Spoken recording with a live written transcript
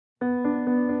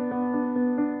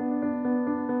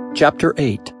Chapter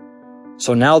 8.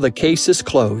 So now the case is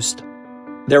closed.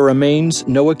 There remains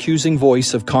no accusing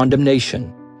voice of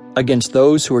condemnation against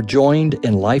those who are joined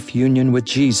in life union with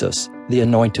Jesus, the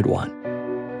Anointed One.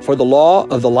 For the law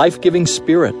of the life-giving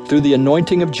Spirit through the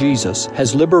anointing of Jesus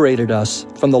has liberated us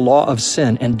from the law of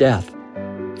sin and death.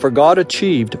 For God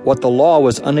achieved what the law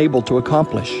was unable to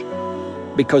accomplish,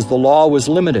 because the law was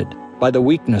limited by the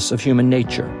weakness of human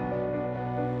nature.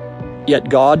 Yet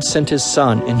God sent His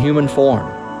Son in human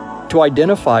form to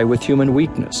identify with human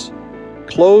weakness.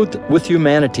 Clothed with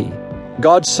humanity,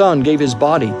 God's Son gave His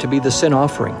body to be the sin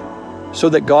offering, so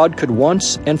that God could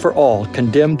once and for all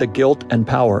condemn the guilt and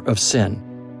power of sin.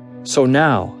 So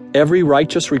now, every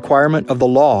righteous requirement of the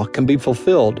law can be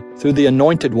fulfilled through the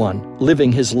Anointed One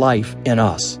living His life in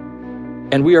us.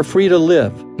 And we are free to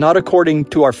live, not according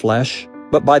to our flesh,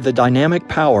 but by the dynamic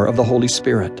power of the Holy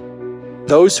Spirit.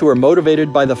 Those who are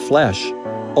motivated by the flesh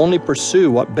only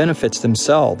pursue what benefits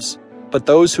themselves, but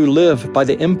those who live by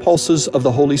the impulses of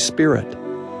the Holy Spirit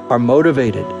are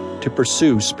motivated to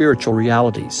pursue spiritual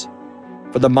realities.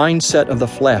 For the mindset of the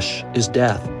flesh is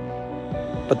death,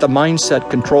 but the mindset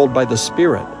controlled by the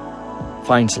Spirit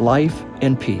finds life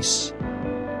and peace.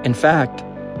 In fact,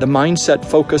 the mindset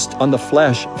focused on the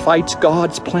flesh fights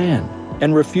God's plan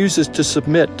and refuses to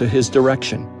submit to His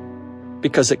direction,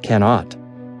 because it cannot.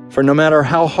 For no matter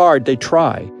how hard they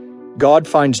try, God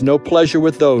finds no pleasure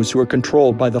with those who are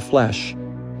controlled by the flesh.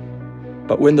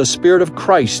 But when the Spirit of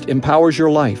Christ empowers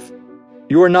your life,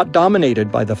 you are not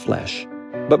dominated by the flesh,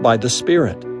 but by the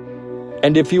Spirit.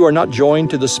 And if you are not joined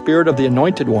to the Spirit of the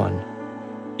Anointed One,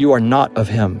 you are not of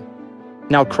Him.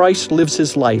 Now Christ lives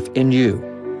His life in you.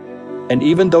 And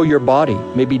even though your body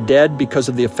may be dead because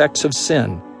of the effects of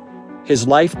sin, His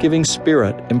life-giving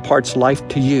Spirit imparts life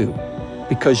to you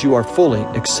because you are fully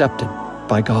accepted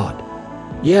by God.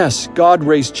 Yes, God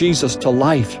raised Jesus to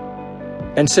life.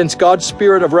 And since God's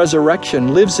Spirit of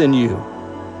resurrection lives in you,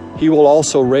 He will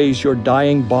also raise your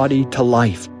dying body to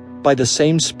life by the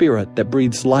same Spirit that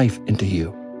breathes life into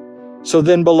you. So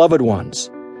then, beloved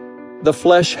ones, the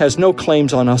flesh has no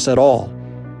claims on us at all,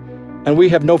 and we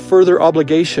have no further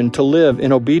obligation to live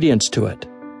in obedience to it.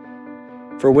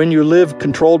 For when you live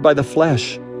controlled by the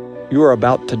flesh, you are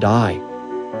about to die.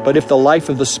 But if the life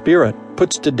of the Spirit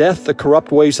puts to death the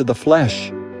corrupt ways of the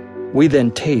flesh, we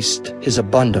then taste His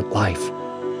abundant life.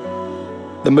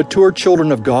 The mature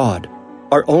children of God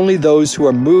are only those who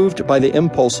are moved by the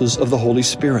impulses of the Holy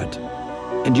Spirit.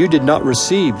 And you did not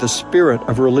receive the spirit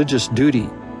of religious duty,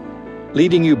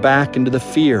 leading you back into the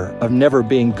fear of never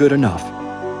being good enough,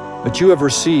 but you have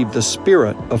received the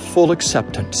Spirit of full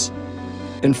acceptance,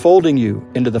 enfolding you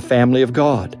into the family of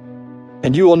God,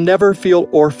 and you will never feel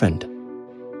orphaned.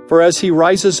 For as He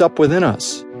rises up within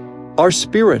us, our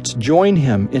spirits join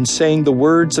Him in saying the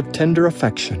words of tender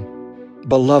affection,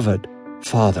 "Beloved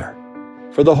Father."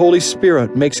 For the Holy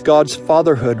Spirit makes God's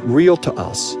fatherhood real to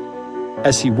us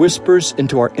as He whispers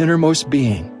into our innermost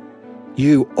being,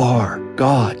 "You are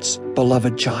God's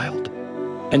beloved child."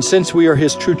 And since we are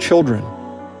His true children,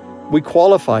 we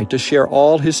qualify to share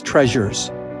all His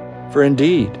treasures, for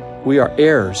indeed we are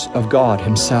heirs of God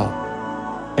Himself.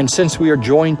 And since we are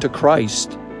joined to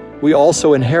Christ, we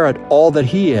also inherit all that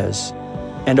He is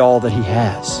and all that He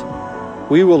has.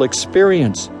 We will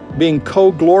experience being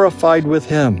co-glorified with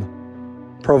Him,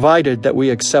 provided that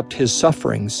we accept His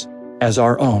sufferings as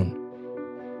our own.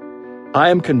 I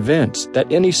am convinced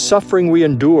that any suffering we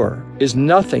endure is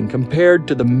nothing compared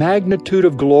to the magnitude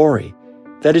of glory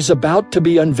that is about to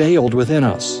be unveiled within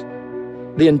us.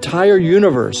 The entire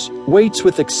universe waits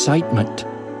with excitement,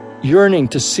 yearning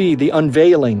to see the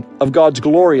unveiling of God's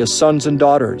glorious sons and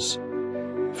daughters.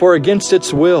 For against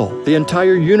its will, the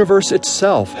entire universe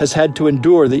itself has had to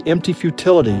endure the empty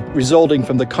futility resulting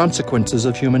from the consequences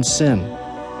of human sin.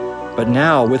 But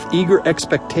now, with eager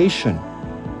expectation,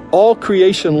 all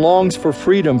creation longs for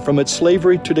freedom from its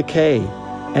slavery to decay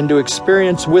and to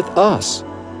experience with us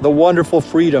the wonderful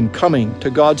freedom coming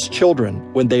to God's children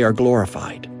when they are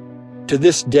glorified. To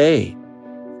this day,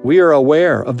 we are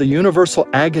aware of the universal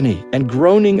agony and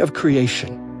groaning of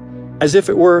creation, as if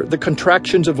it were the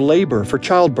contractions of labor for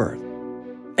childbirth.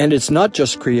 And it's not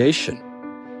just creation.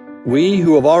 We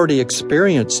who have already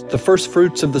experienced the first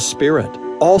fruits of the Spirit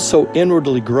also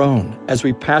inwardly groan as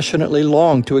we passionately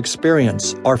long to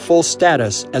experience our full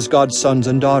status as God's sons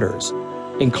and daughters,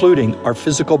 including our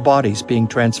physical bodies being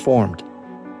transformed.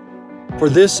 For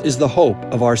this is the hope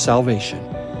of our salvation.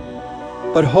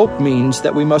 But hope means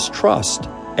that we must trust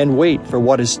and wait for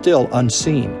what is still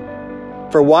unseen.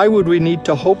 For why would we need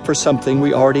to hope for something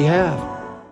we already have?